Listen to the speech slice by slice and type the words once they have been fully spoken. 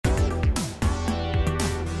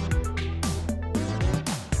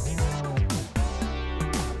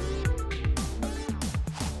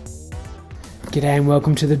G'day and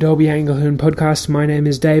welcome to the Dalby Anglican Podcast. My name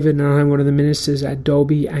is David and I'm one of the ministers at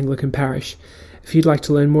Dalby Anglican Parish. If you'd like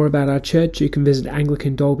to learn more about our church, you can visit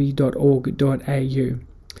anglicandalby.org.au.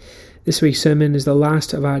 This week's sermon is the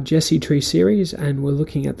last of our Jesse Tree series, and we're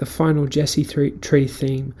looking at the final Jesse Tree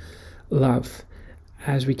theme, love,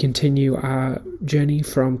 as we continue our journey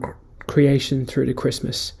from creation through to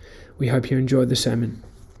Christmas. We hope you enjoy the sermon.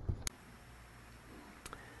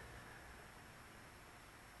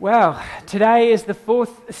 Well, today is the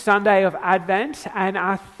fourth Sunday of Advent, and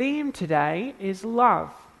our theme today is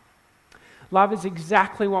love. Love is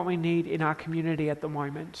exactly what we need in our community at the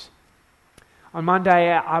moment. On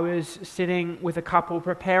Monday, I was sitting with a couple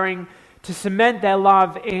preparing to cement their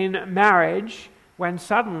love in marriage when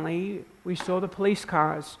suddenly we saw the police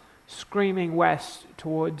cars screaming west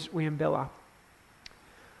towards Wiambilla.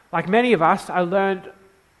 Like many of us, I learned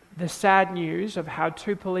the sad news of how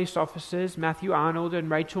two police officers, Matthew Arnold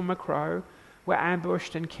and Rachel McCrow, were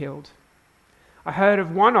ambushed and killed. I heard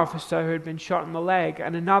of one officer who had been shot in the leg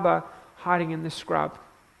and another hiding in the scrub.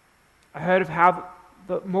 I heard of how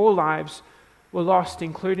more lives were lost,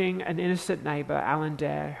 including an innocent neighbour, Alan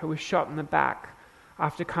Dare, who was shot in the back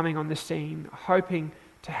after coming on the scene, hoping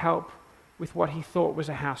to help with what he thought was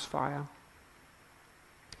a house fire.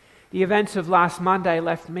 The events of last Monday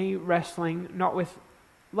left me wrestling not with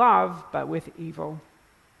love, but with evil.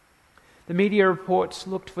 The media reports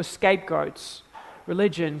looked for scapegoats,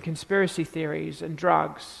 religion, conspiracy theories, and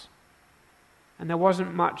drugs. And there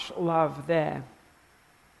wasn't much love there.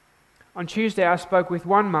 On Tuesday, I spoke with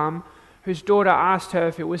one mum whose daughter asked her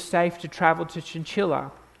if it was safe to travel to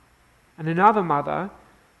Chinchilla, and another mother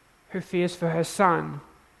who fears for her son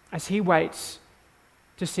as he waits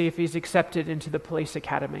to see if he's accepted into the police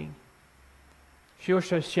academy. She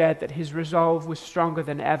also shared that his resolve was stronger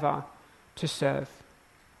than ever to serve.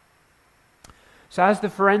 So as the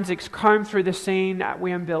forensics comb through the scene at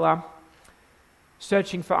Wiambilla,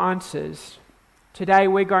 searching for answers, today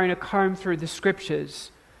we're going to comb through the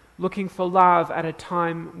scriptures, looking for love at a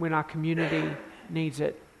time when our community needs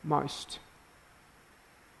it most.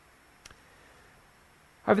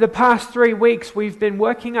 Over the past 3 weeks, we've been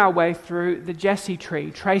working our way through the Jesse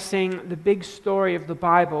Tree, tracing the big story of the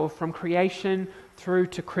Bible from creation through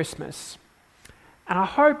to Christmas. And I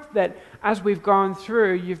hope that as we've gone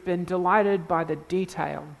through, you've been delighted by the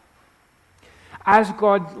detail. As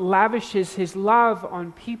God lavishes his love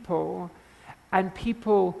on people and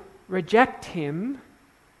people reject him,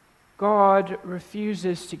 God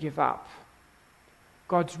refuses to give up.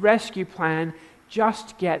 God's rescue plan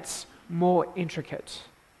just gets more intricate.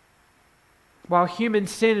 While human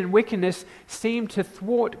sin and wickedness seem to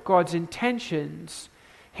thwart God's intentions,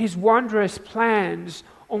 his wondrous plans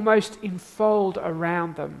almost enfold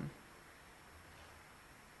around them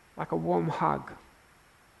like a warm hug.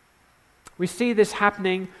 We see this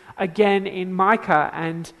happening again in Micah,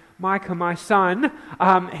 and Micah, my son,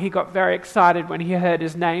 he got very excited when he heard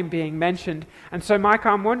his name being mentioned. And so, Micah,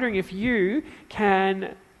 I'm wondering if you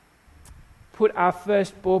can put our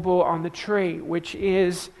first bauble on the tree, which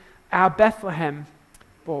is our Bethlehem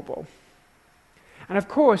bauble. And of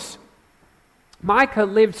course, Micah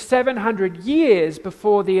lived 700 years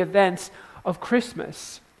before the events of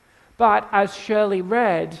Christmas. But as Shirley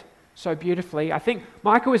read so beautifully, I think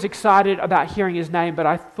Micah was excited about hearing his name, but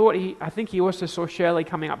I think he also saw Shirley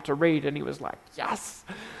coming up to read, and he was like, yes,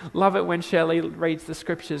 love it when Shirley reads the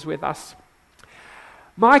scriptures with us.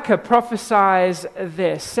 Micah prophesies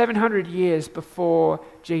this 700 years before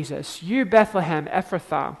Jesus. You, Bethlehem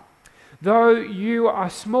Ephrathah, though you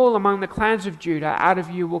are small among the clans of Judah, out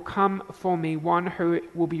of you will come for me one who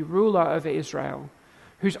will be ruler over Israel,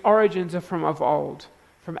 whose origins are from of old,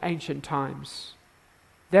 from ancient times.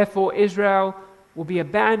 Therefore Israel will be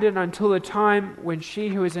abandoned until the time when she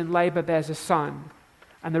who is in labor bears a son,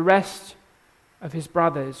 and the rest of his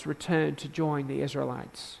brothers return to join the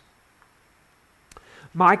Israelites.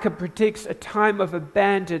 Micah predicts a time of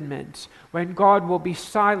abandonment when God will be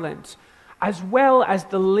silent, as well as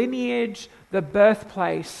the lineage, the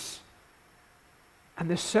birthplace, and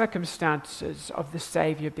the circumstances of the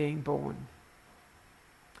Savior being born.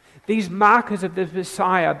 These markers of the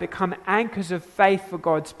Messiah become anchors of faith for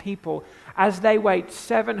God's people as they wait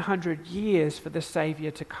 700 years for the Savior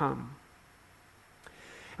to come.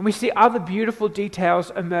 And we see other beautiful details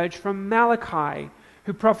emerge from Malachi,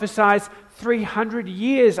 who prophesies 300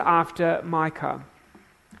 years after Micah.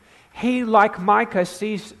 He, like Micah,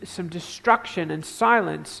 sees some destruction and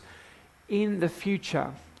silence in the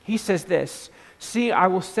future. He says this, "See, I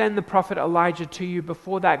will send the prophet Elijah to you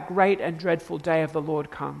before that great and dreadful day of the Lord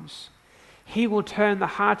comes. He will turn the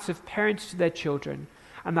hearts of parents to their children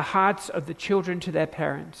and the hearts of the children to their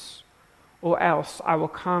parents, or else I will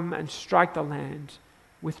come and strike the land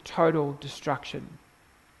with total destruction.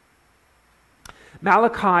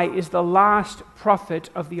 Malachi is the last prophet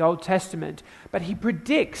of the Old Testament, but he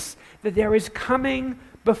predicts that there is coming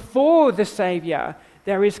before the Savior,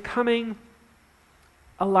 there is coming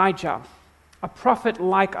Elijah, a prophet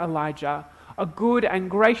like Elijah, a good and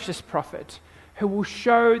gracious prophet who will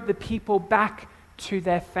show the people back to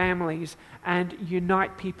their families and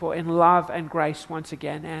unite people in love and grace once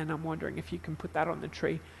again. And I'm wondering if you can put that on the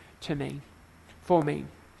tree for me.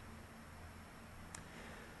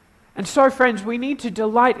 And so, friends, we need to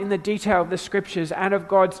delight in the detail of the Scriptures and of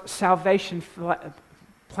God's salvation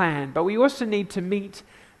plan, but we also need to meet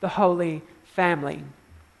the Holy Family.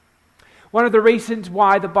 One of the reasons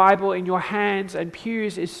why the Bible in your hands and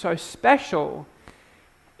pews is so special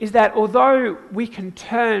is that although we can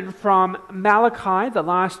turn from Malachi, the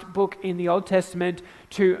last book in the Old Testament,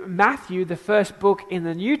 to Matthew, the first book in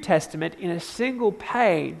the New Testament, in a single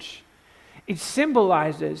page, it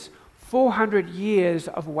symbolizes 400 years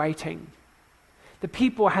of waiting. The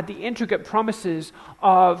people had the intricate promises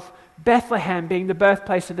of Bethlehem being the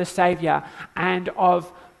birthplace of the Savior, and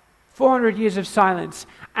of 400 years of silence,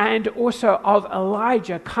 and also of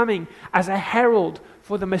Elijah coming as a herald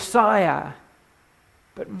for the Messiah.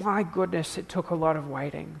 But my goodness, it took a lot of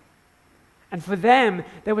waiting. And for them,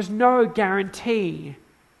 there was no guarantee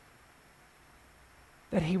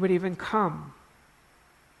that he would even come.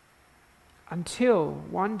 Until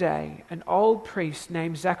one day, an old priest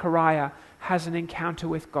named Zechariah has an encounter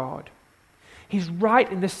with God. He's right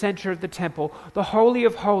in the center of the temple, the Holy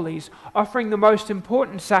of Holies, offering the most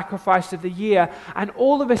important sacrifice of the year. And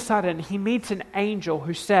all of a sudden, he meets an angel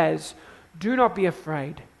who says, "Do not be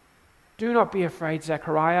afraid. Do not be afraid,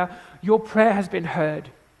 Zechariah. Your prayer has been heard.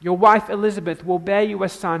 Your wife Elizabeth will bear you a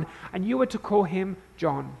son, and you are to call him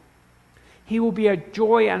John. He will be a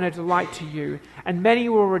joy and a delight to you, and many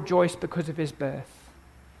will rejoice because of his birth.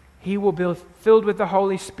 He will be filled with the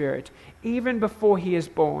Holy Spirit even before he is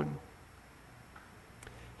born.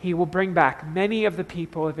 He will bring back many of the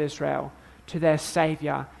people of Israel to their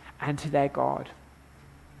Savior and to their God."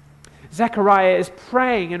 Zechariah is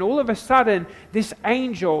praying, and all of a sudden, this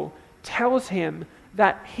angel tells him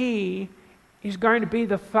that he is going to be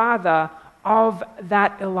the father of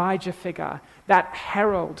that Elijah figure, that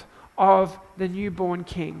herald of the newborn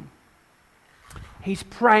king. He's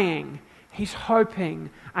praying, he's hoping,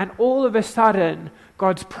 and all of a sudden,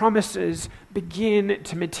 God's promises begin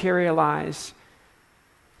to materialize.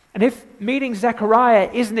 And if meeting Zechariah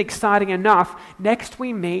isn't exciting enough, next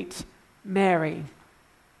we meet Mary.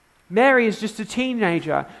 Mary is just a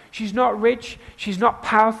teenager. She's not rich, she's not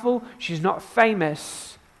powerful, she's not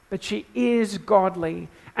famous, but she is godly,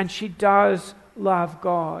 and she does love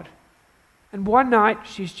God. And one night,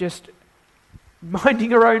 she's just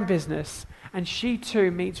minding her own business, and she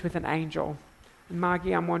too meets with an angel. And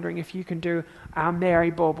Margie, I'm wondering if you can do our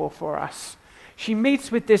Mary bauble for us. She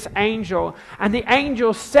meets with this angel, and the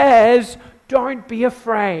angel says, "Don't be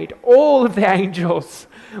afraid." All of the angels,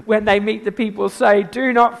 when they meet the people, say,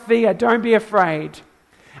 "Do not fear, don't be afraid."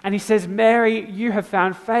 And he says, "Mary, you have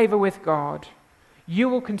found favor with God. You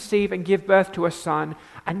will conceive and give birth to a son,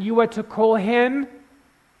 and you are to call him..."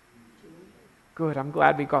 Good, I'm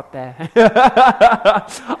glad we got there.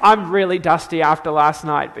 I'm really dusty after last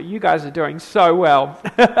night, but you guys are doing so well.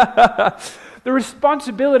 The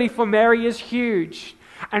responsibility for Mary is huge.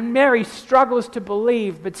 And Mary struggles to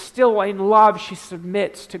believe, but still in love she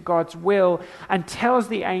submits to God's will and tells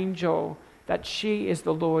the angel that she is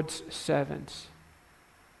the Lord's servant.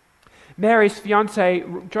 Mary's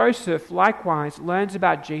fiancé Joseph likewise learns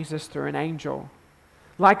about Jesus through an angel.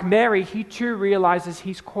 Like Mary, he too realizes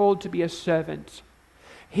he's called to be a servant.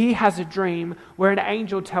 He has a dream where an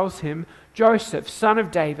angel tells him, "Joseph, son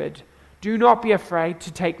of David, do not be afraid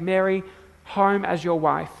to take Mary home as your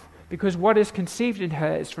wife, because what is conceived in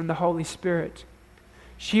her is from the Holy Spirit.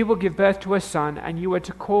 She will give birth to a son, and you are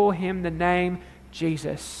to call him the name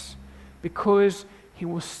Jesus, because he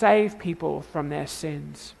will save people from their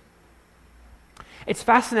sins." It's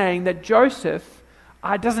fascinating that Joseph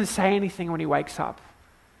doesn't say anything when he wakes up.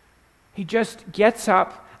 He just gets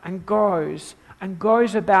up and goes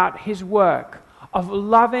about his work of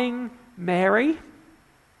loving Mary,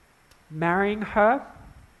 marrying her,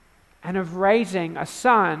 and of raising a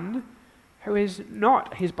son who is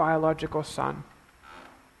not his biological son.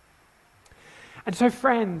 And so,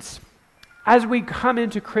 friends, as we come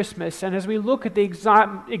into Christmas and as we look at the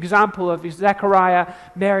example of Zechariah,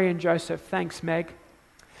 Mary, and Joseph, thanks, Meg,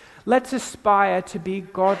 let's aspire to be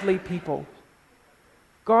godly people.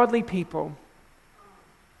 Godly people.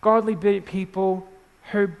 Godly people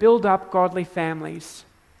who build up godly families.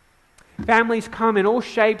 Families come in all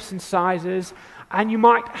shapes and sizes, and you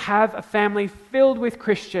might have a family filled with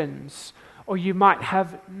Christians, or you might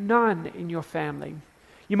have none in your family.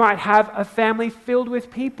 You might have a family filled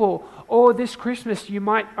with people, or this Christmas you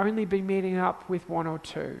might only be meeting up with one or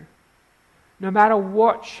two. No matter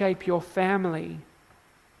what shape your family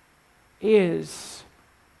is,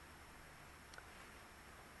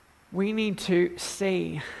 we need to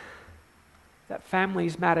see that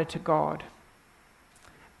families matter to God.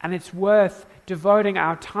 And it's worth devoting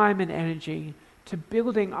our time and energy to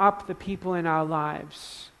building up the people in our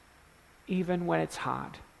lives, even when it's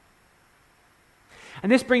hard.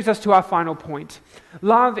 And this brings us to our final point.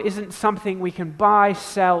 Love isn't something we can buy,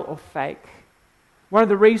 sell, or fake. One of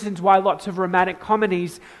the reasons why lots of romantic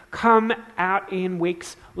comedies come out in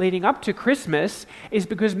weeks leading up to Christmas is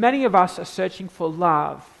because many of us are searching for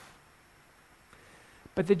love.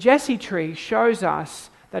 But the Jesse tree shows us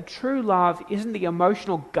that true love isn't the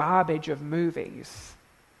emotional garbage of movies.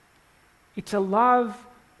 It's a love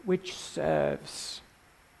which serves.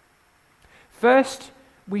 First,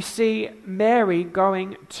 we see Mary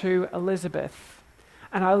going to Elizabeth.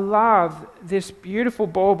 And I love this beautiful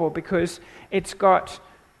bauble because it's got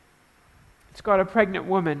a pregnant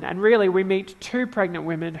woman. And really, we meet two pregnant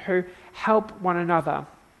women who help one another.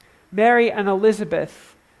 Mary and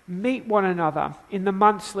Elizabeth meet one another in the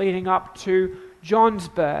months leading up to John's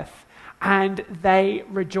birth, and they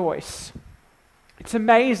rejoice. It's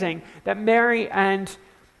amazing that Mary and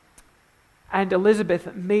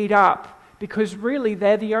Elizabeth meet up because really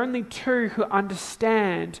they're the only two who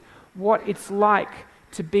understand what it's like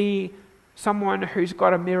to be someone who's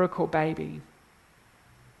got a miracle baby.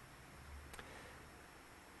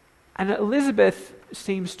 And Elizabeth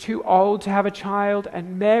seems too old to have a child,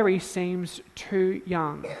 and Mary seems too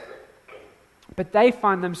young. But they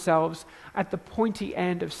find themselves at the pointy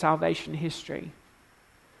end of salvation history.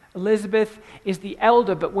 Elizabeth is the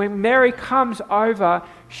elder, but when Mary comes over,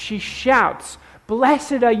 she shouts,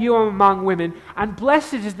 "Blessed are you among women, and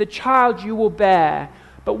blessed is the child you will bear.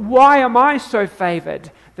 But why am I so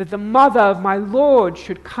favored that the mother of my Lord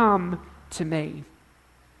should come to me?"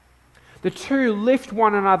 The two lift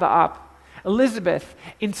one another up. Elizabeth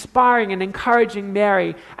inspiring and encouraging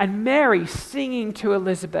Mary, and Mary singing to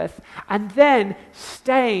Elizabeth, and then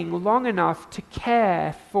staying long enough to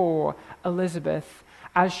care for Elizabeth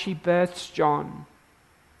as she births John.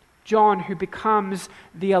 John, who becomes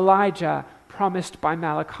the Elijah promised by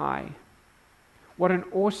Malachi. What an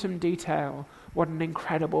awesome detail. What an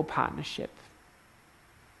incredible partnership.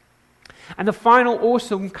 And the final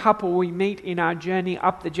awesome couple we meet in our journey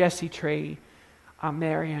up the Jesse tree are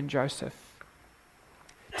Mary and Joseph.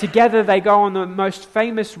 Together they go on the most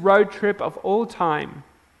famous road trip of all time.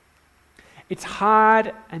 It's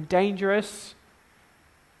hard and dangerous,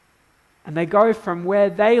 and they go from where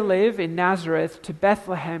they live in Nazareth to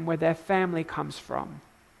Bethlehem, where their family comes from.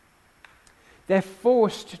 They're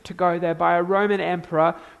forced to go there by a Roman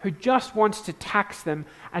emperor who just wants to tax them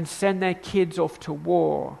and send their kids off to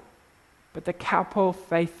war. But the couple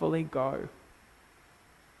faithfully go.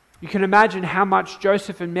 You can imagine how much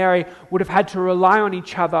Joseph and Mary would have had to rely on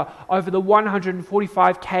each other over the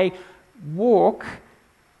 145k walk,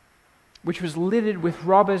 which was littered with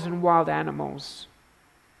robbers and wild animals.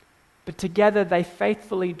 But together they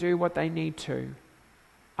faithfully do what they need to,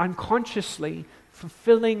 unconsciously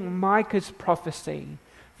fulfilling Micah's prophecy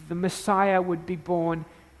that the Messiah would be born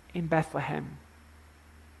in Bethlehem.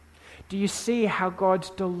 Do you see how God's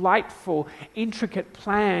delightful, intricate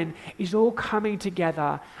plan is all coming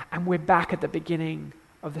together, and we're back at the beginning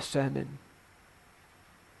of the sermon?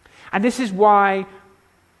 And this is why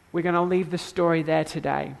we're going to leave the story there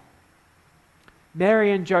today.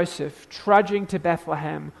 Mary and Joseph trudging to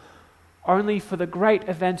Bethlehem, only for the great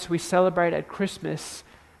events we celebrate at Christmas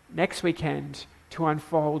next weekend to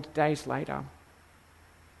unfold days later.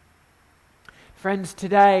 Friends,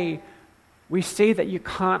 today we see that you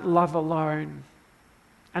can't love alone.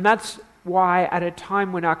 And that's why at a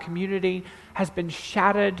time when our community has been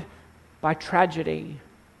shattered by tragedy,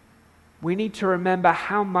 we need to remember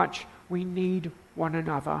how much we need one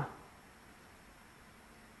another.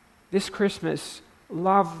 This Christmas,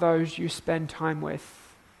 love those you spend time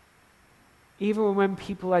with. Even when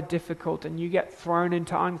people are difficult and you get thrown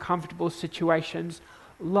into uncomfortable situations,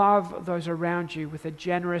 love those around you with a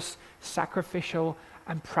generous, sacrificial,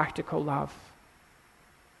 and practical love.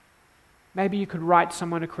 Maybe you could write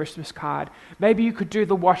someone a Christmas card. Maybe you could do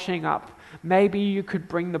the washing up. Maybe you could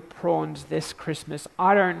bring the prawns this Christmas.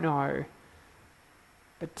 I don't know.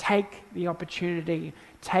 But take the opportunity,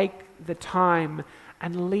 take the time,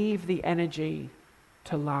 and leave the energy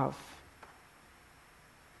to love.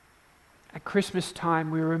 At Christmas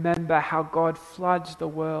time, we remember how God floods the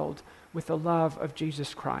world with the love of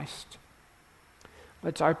Jesus Christ.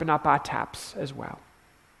 Let's open up our taps as well.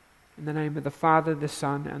 In the name of the Father, the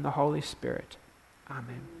Son, and the Holy Spirit.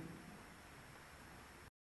 Amen.